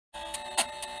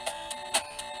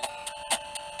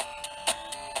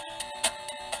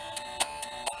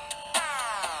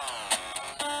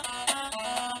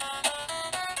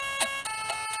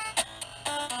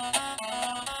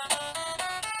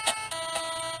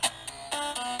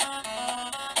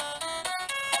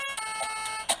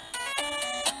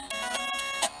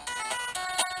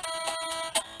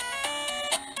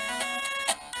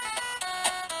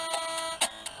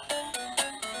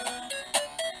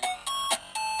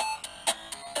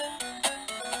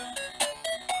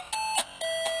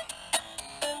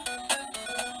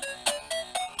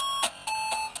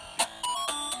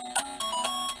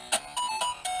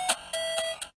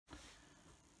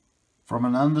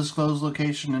From an undisclosed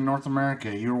location in North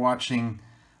America, you're watching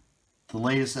the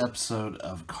latest episode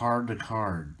of Card to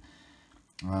Card.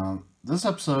 This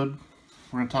episode,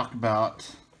 we're going to talk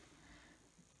about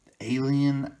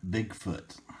alien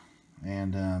Bigfoot.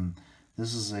 And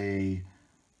this is a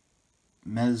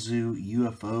Mezzu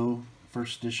UFO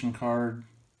first edition card.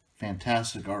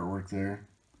 Fantastic artwork there.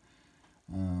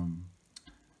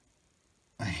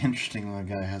 Interesting, the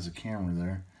guy has a camera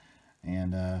there.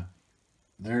 And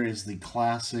there is the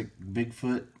classic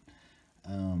Bigfoot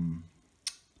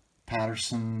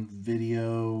Patterson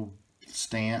video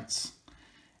stance.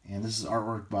 And this is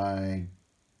artwork by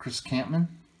Chris Campman.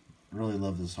 Really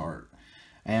love this art.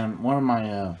 And one of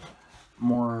my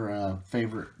more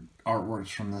favorite artworks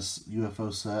from this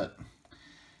UFO set.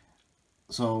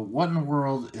 So what in the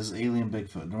world is alien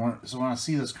Bigfoot? So when I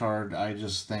see this card, I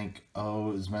just think,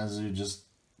 oh, is Mezzu just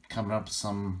coming up with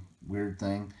some weird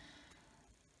thing?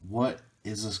 What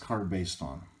is this card based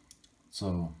on?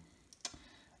 So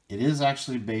it is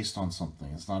actually based on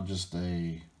something. It's not just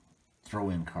a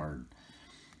throw-in card.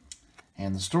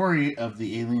 And the story of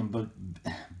the alien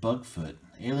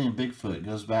Bigfoot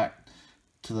goes back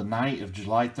to the night of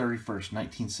July 31st,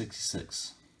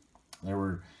 1966. There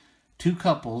were two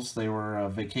couples. They were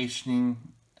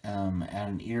vacationing at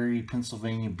an Erie,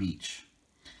 Pennsylvania beach.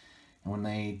 And when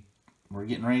they were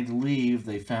getting ready to leave,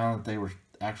 they found that they were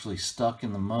actually stuck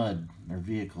in the mud. Their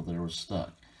vehicle there was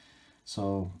stuck.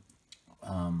 So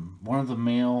one of the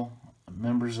male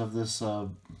members of this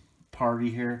party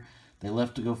here, they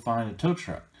left to go find a tow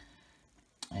truck.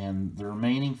 And the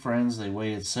remaining friends, they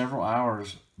waited several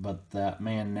hours, but that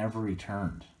man never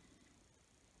returned.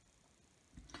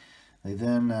 They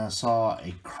then saw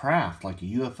a craft, like a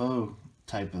UFO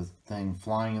type of thing,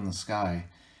 flying in the sky,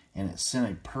 and it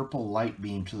sent a purple light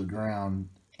beam to the ground,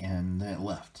 and then it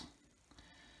left.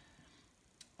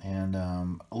 And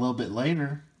a little bit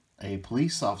later, a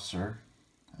police officer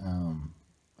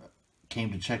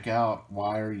came to check out,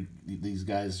 why are these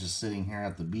guys just sitting here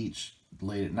at the beach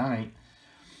late at night?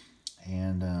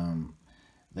 And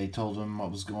they told him what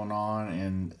was going on,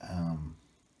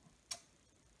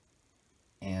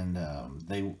 and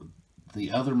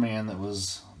the other man that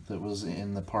was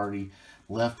in the party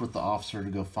left with the officer to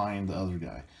go find the other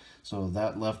guy. So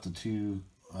that left the two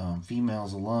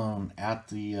females alone at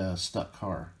the stuck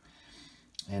car.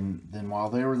 And then while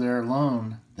they were there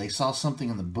alone, they saw something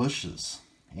in the bushes,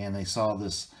 and they saw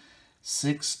this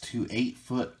 6 to 8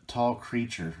 foot tall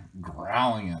creature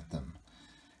growling at them.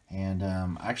 And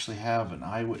I actually have an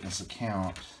eyewitness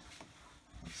account.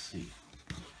 Let's see.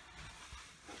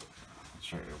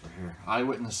 It's right over here.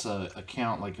 Eyewitness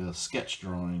account, like a sketch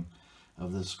drawing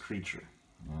of this creature.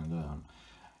 And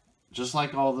just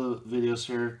like all the videos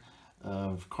here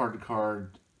of Card to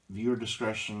Card, viewer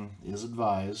discretion is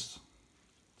advised.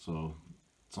 So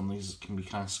some of these can be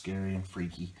kind of scary and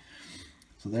freaky.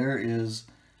 So there is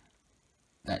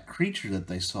that creature that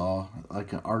they saw,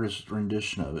 like an artist's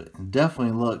rendition of it. It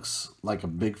definitely looks like a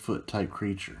Bigfoot type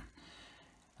creature.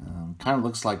 Kind of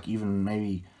looks like even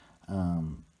maybe a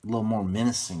little more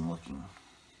menacing looking.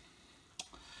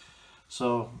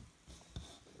 So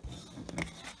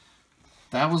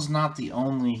that was not the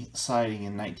only sighting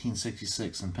in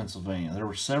 1966 in Pennsylvania. There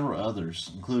were several others,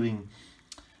 including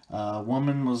a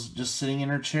woman was just sitting in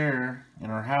her chair in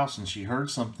her house, and she heard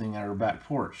something at her back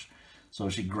porch. So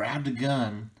she grabbed a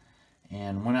gun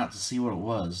and went out to see what it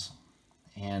was.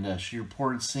 And she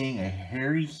reported seeing a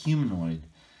hairy humanoid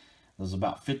that was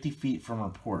about 50 feet from her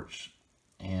porch.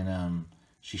 And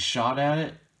she shot at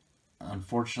it.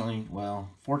 Unfortunately, well,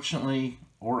 fortunately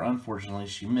or unfortunately,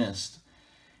 she missed.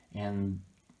 And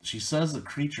she says the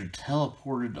creature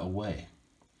teleported away.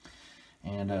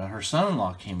 And her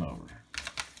son-in-law came over.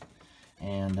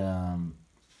 And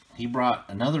he brought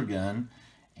another gun,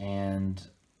 and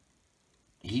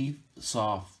he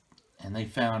saw, and they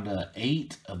found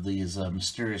 8 of these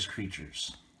mysterious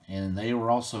creatures, and they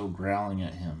were also growling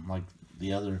at him, like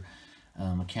the other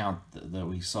account that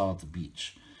we saw at the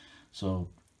beach. So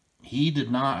he did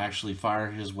not actually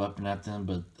fire his weapon at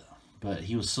them, but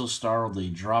he was so startled that he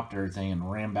dropped everything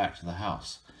and ran back to the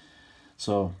house.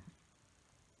 So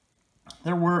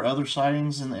there were other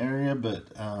sightings in the area, but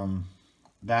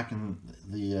back in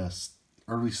the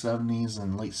early 70s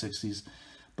and late 60s,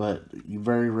 but you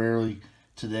very rarely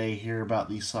today hear about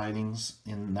these sightings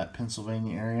in that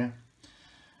Pennsylvania area.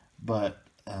 But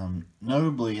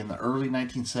notably in the early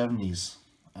 1970s,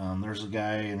 there's a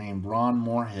guy named Ron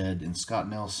Moorhead and Scott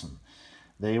Nelson.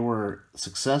 They were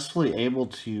successfully able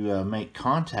to make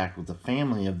contact with the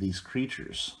family of these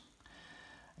creatures,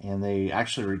 and they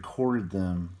actually recorded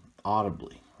them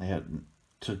audibly. They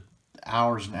took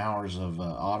hours and hours of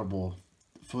audible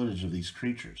footage of these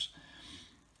creatures.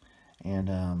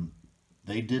 And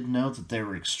they did note that they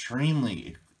were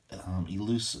extremely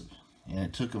elusive, and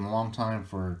it took them a long time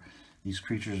for these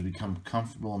creatures to become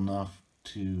comfortable enough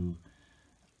to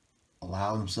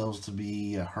allow themselves to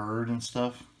be heard and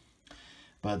stuff.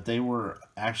 But they were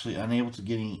actually unable to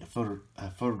get any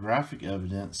photographic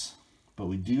evidence. But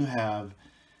we do have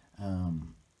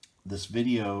this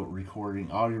video recording,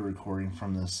 audio recording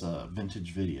from this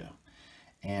vintage video.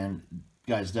 And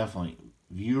guys, definitely,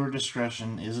 viewer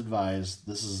discretion is advised.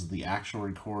 This is the actual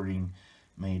recording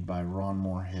made by Ron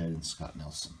Moorhead and Scott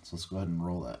Nelson. So let's go ahead and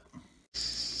roll that.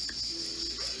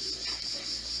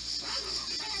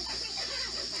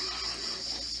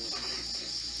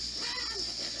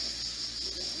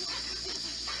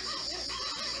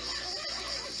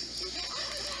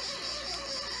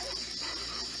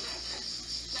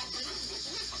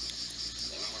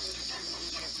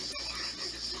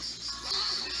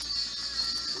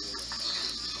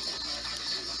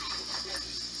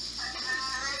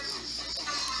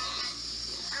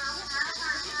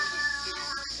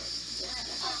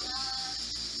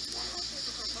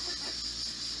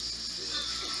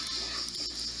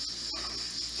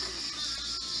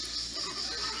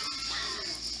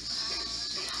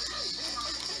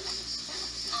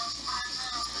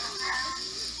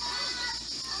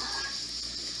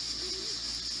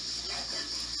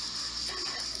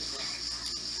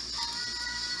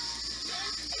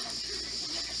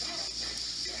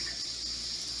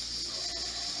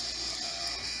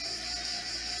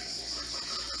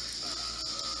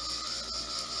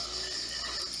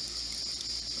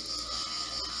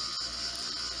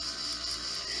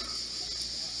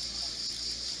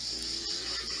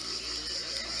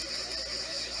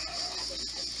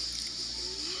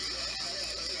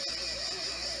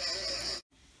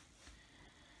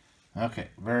 Okay,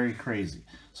 very crazy.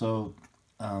 So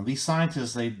these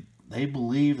scientists, they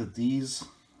believe that these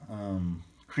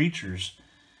creatures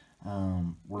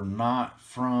were not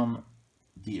from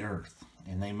the Earth,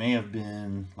 and they may have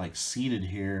been like seeded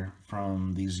here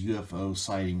from these UFO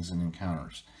sightings and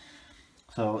encounters.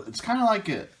 So it's kind of like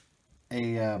a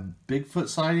Bigfoot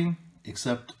sighting,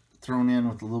 except thrown in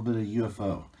with a little bit of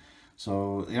UFO.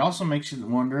 So it also makes you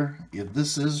wonder, if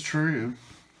this is true,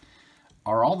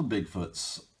 are all the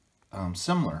Bigfoots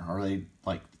similar? Are they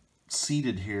like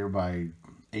seeded here by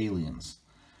aliens?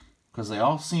 Because they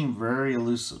all seem very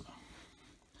elusive.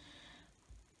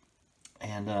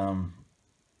 And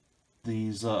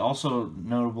these also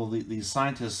notable, these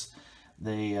scientists,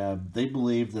 they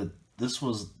believe that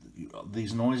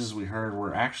these noises we heard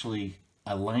were actually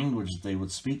a language that they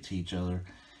would speak to each other,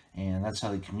 and that's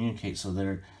how they communicate. So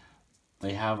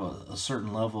they have a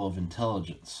certain level of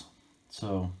intelligence.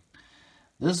 So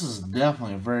this is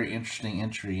definitely a very interesting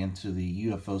entry into the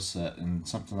UFO set, and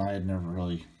something I had never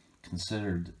really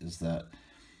considered is that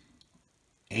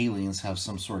aliens have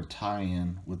some sort of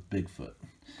tie-in with Bigfoot.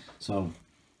 So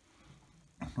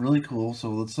really cool.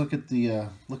 So let's look at the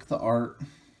art.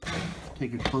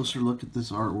 Take a closer look at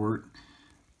this artwork.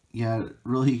 Yeah,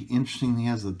 really interesting. He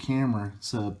has the camera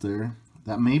set up there.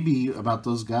 That may be about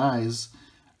those guys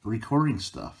recording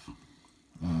stuff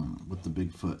with the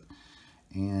Bigfoot.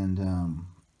 And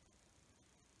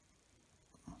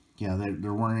yeah,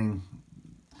 they're wearing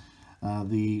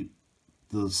the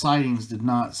sightings did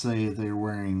not say that they were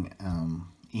wearing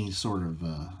any sort of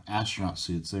astronaut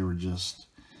suits. They were just,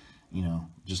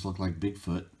 just looked like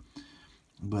Bigfoot,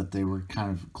 but they were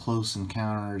kind of close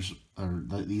encounters, or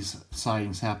these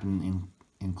sightings happen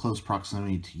in close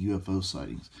proximity to UFO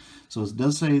sightings. So it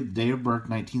does say date of birth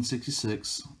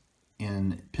 1966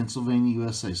 in Pennsylvania,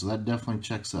 USA. So that definitely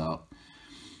checks out.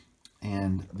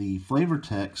 And the flavor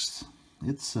text,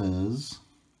 it says,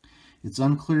 it's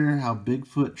unclear how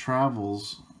Bigfoot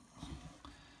travels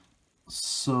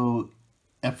so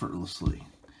effortlessly.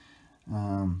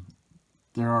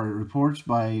 There are reports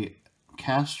by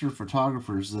Castor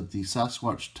photographers that the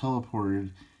Sasquatch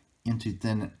teleported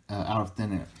into out of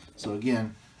thin air. So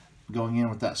again, going in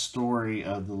with that story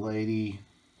of the lady,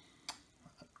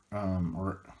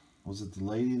 or was it the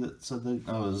lady that said that?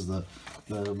 No, it was the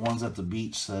ones at the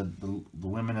beach said, the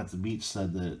women at the beach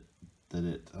said that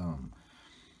it,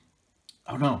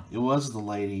 oh no, it was the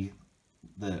lady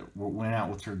that went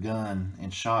out with her gun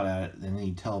and shot at it, and then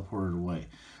he teleported away.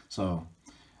 So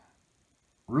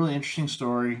really interesting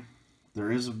story.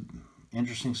 There is an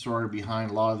interesting story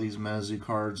behind a lot of these Mezzu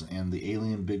cards, and the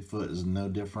alien Bigfoot is no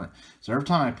different. So every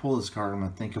time I pull this card, I'm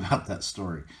going to think about that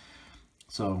story.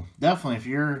 So definitely, if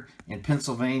you're in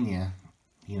Pennsylvania,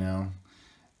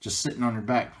 just sitting on your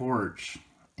back porch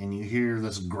and you hear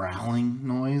this growling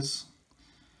noise,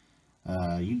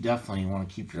 you definitely want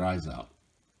to keep your eyes out.